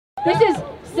This is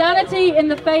sanity in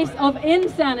the face of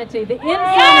insanity. The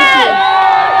insanity.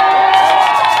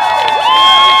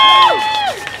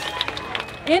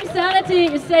 Insanity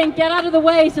is saying get out of the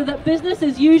way so that business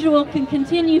as usual can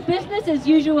continue. Business as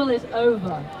usual is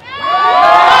over.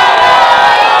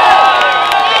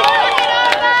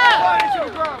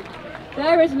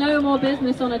 There is no more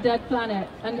business on a dead planet,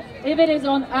 and if it is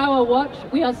on our watch,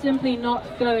 we are simply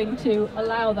not going to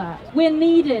allow that. We're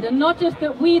needed, and not just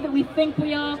that we think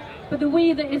we are, but the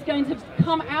we that is going to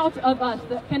come out of us,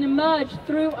 that can emerge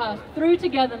through us, through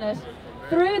togetherness,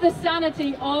 through the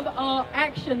sanity of our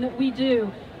action that we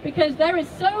do. Because there is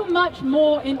so much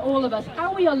more in all of us.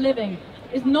 How we are living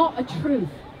is not a truth.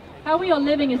 How we are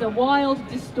living is a wild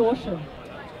distortion.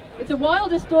 It's a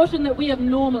wild distortion that we have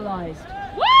normalized.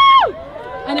 Woo!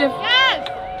 And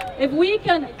if we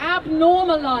can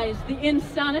abnormalize the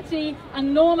insanity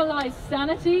and normalize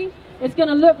sanity, it's going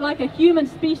to look like a human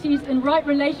species in right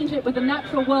relationship with the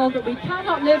natural world that we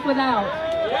cannot live without.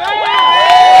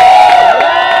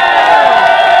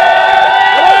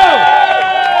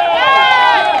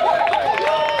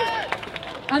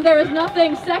 And there is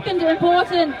nothing second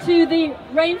important to the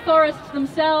rainforests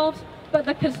themselves, but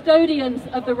the custodians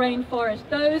of the rainforest,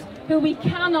 those who we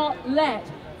cannot let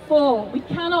fall, we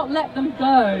cannot let them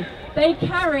go. They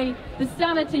carry the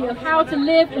sanity of how to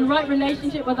live in right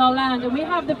relationship with our land. And we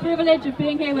have the privilege of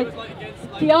being here with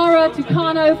Daiara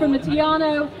Tukano from the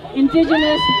Tiano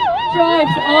indigenous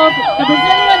tribes of the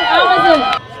Brazilian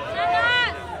Amazon.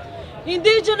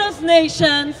 Indigenous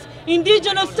nations,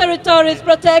 indigenous territories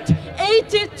protect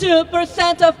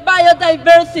 82% of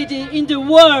biodiversity in the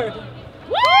world.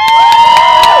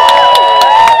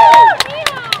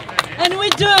 And we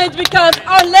do it because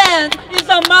our land is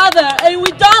our mother, and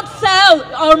we don't sell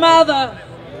our mother.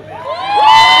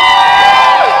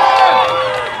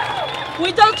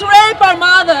 We don't rape our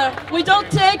mother. We don't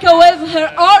take away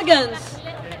her organs.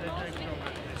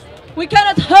 We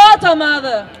cannot hurt our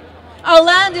mother. Our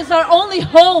land is our only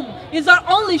home, is our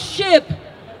only ship.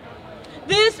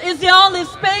 This is the only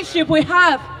spaceship we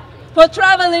have for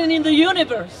traveling in the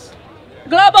universe.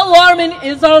 Global warming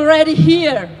is already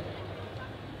here.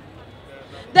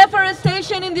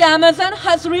 Deforestation in the Amazon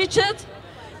has reached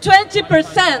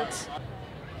 20%.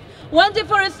 When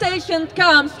deforestation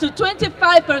comes to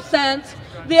 25%,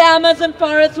 the Amazon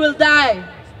forest will die.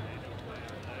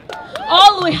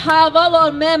 All we have, all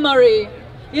our memory,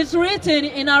 is written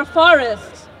in our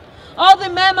forests. All the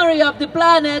memory of the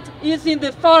planet is in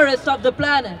the forest of the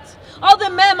planet. All the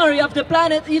memory of the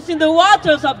planet is in the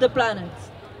waters of the planet.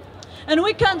 And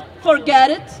we can't forget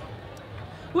it.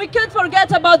 We can't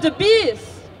forget about the bees.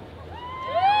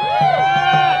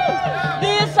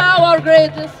 These are our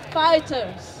greatest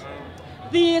fighters.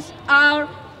 These are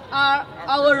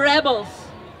our rebels.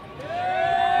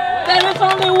 There is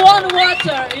only one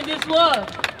water in this world,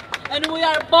 and we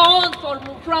are born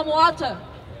from water.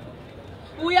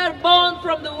 We are born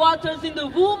from the waters in the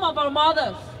womb of our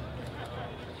mothers,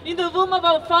 in the womb of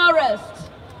our forests.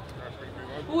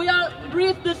 We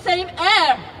breathe the same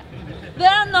air. There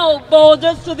are no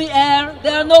borders to the air.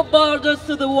 There are no borders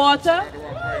to the water.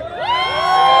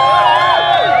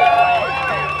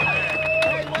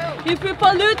 If we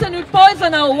pollute and we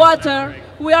poison our water,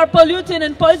 we are polluting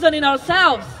and poisoning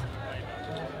ourselves.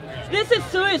 This is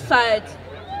suicide.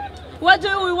 What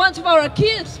do we want for our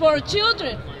kids, for our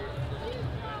children?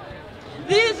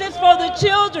 This is for the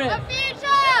children. The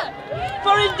future!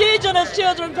 For indigenous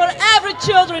children, for every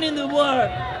children in the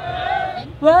world.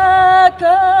 Wakamaya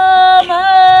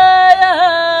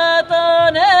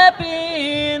tone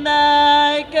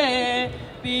pindai ke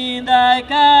pindai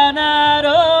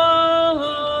kanaro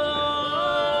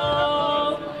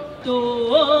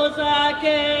tuosa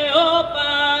ke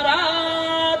opara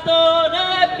tone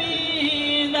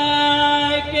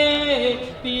pindai ke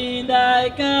pindai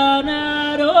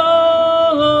kanaro.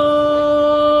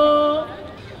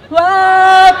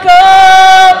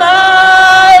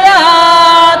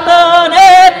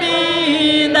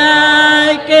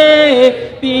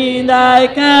 Pindai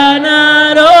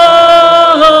kanaro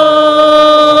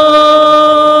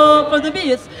for the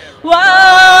bees. Wakamaya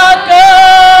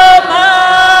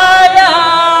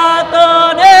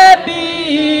tone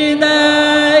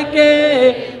pindai ke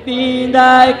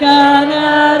pindai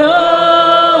kanaro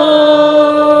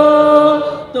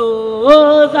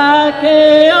toza ke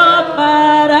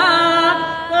opara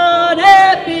tone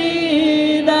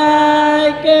pindai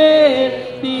ke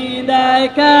pindai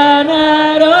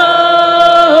kanaro.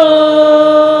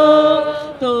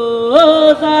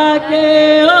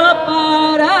 Que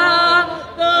opara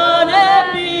tone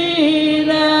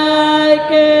pindai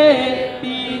ke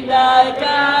pindai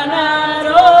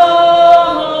kanaro.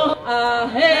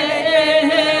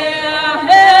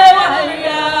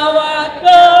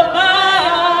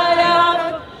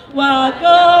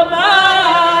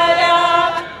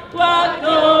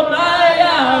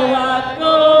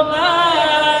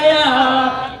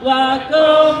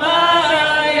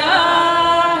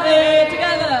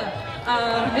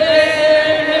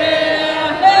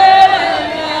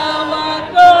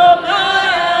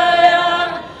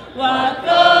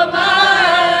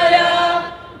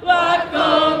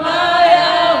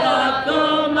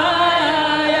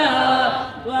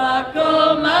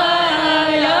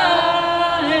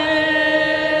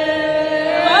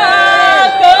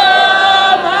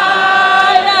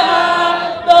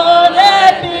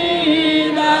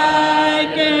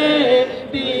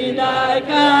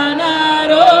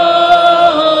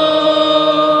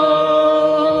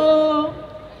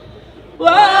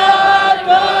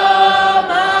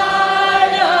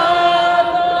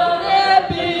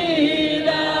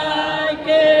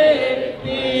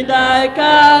 like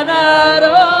an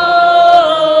arrow.